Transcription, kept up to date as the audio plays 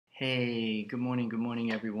Hey, good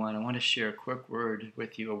morning, everyone. I want to share a quick word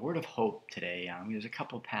with you, a word of hope today. There's a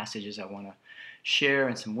couple of passages I want to share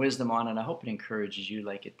and some wisdom on, and I hope it encourages you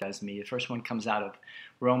like it does me. The first one comes out of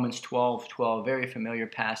Romans 12:12, very familiar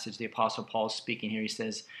passage. The Apostle Paul is speaking here. He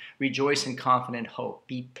says, "Rejoice in confident hope,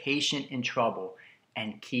 be patient in trouble,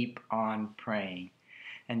 and keep on praying."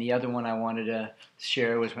 And the other one I wanted to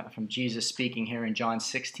share was from Jesus speaking here in John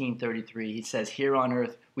 16:33. He says, "Here on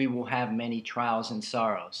earth we will have many trials and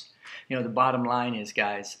sorrows." The bottom line is,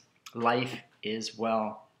 guys, life is,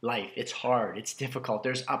 life. It's hard. It's difficult.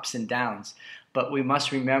 There's ups and downs. But we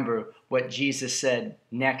must remember what Jesus said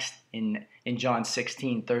next in John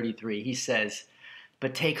 16:33. He says,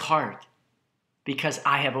 "But take heart, because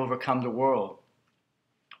I have overcome the world."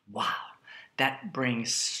 Wow, that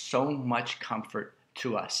brings so much comfort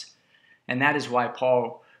to us. And that is why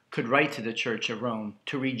Paul could write to the church of Rome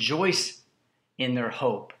to rejoice in their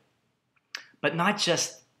hope, but not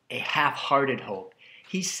just a half-hearted hope.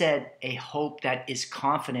 He said a hope that is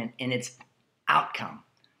confident in its outcome.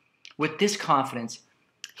 With this confidence,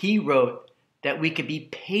 he wrote that we could be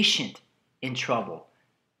patient in trouble.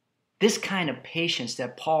 This kind of patience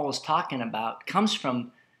that Paul is talking about comes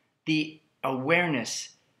from the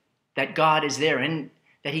awareness that God is there and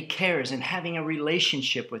that he cares and having a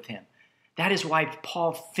relationship with him. That is why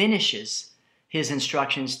Paul finishes his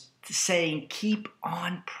instructions saying, keep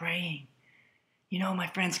on praying. My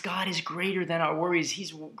friends, God is greater than our worries.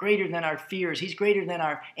 He's greater than our fears. He's greater than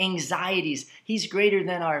our anxieties. He's greater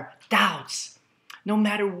than our doubts. No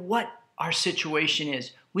matter what our situation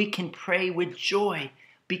is, we can pray with joy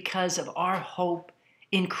because of our hope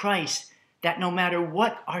in Christ, that no matter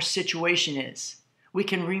what our situation is, we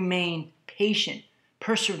can remain patient,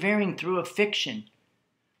 persevering through affliction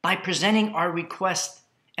by presenting our requests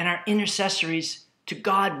and our intercessories to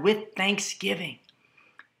God with thanksgiving.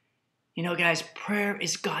 Guys, prayer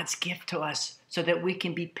is God's gift to us so that we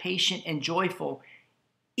can be patient and joyful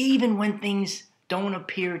even when things don't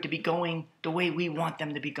appear to be going the way we want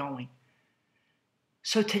them to be going.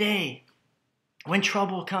 So today, when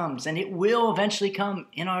trouble comes, and it will eventually come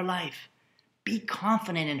in our life, be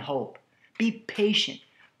confident in hope. Be patient.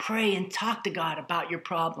 Pray and talk to God about your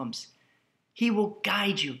problems. He will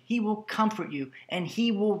guide you. He will comfort you. And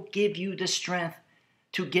He will give you the strength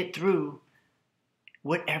to get through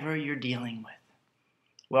whatever you're dealing with.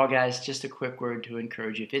 Well, guys, just a quick word to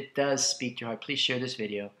encourage you. If it does speak to your heart, please share this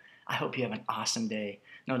video. I hope you have an awesome day.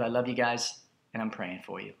 Know that I love you guys, and I'm praying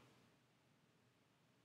for you.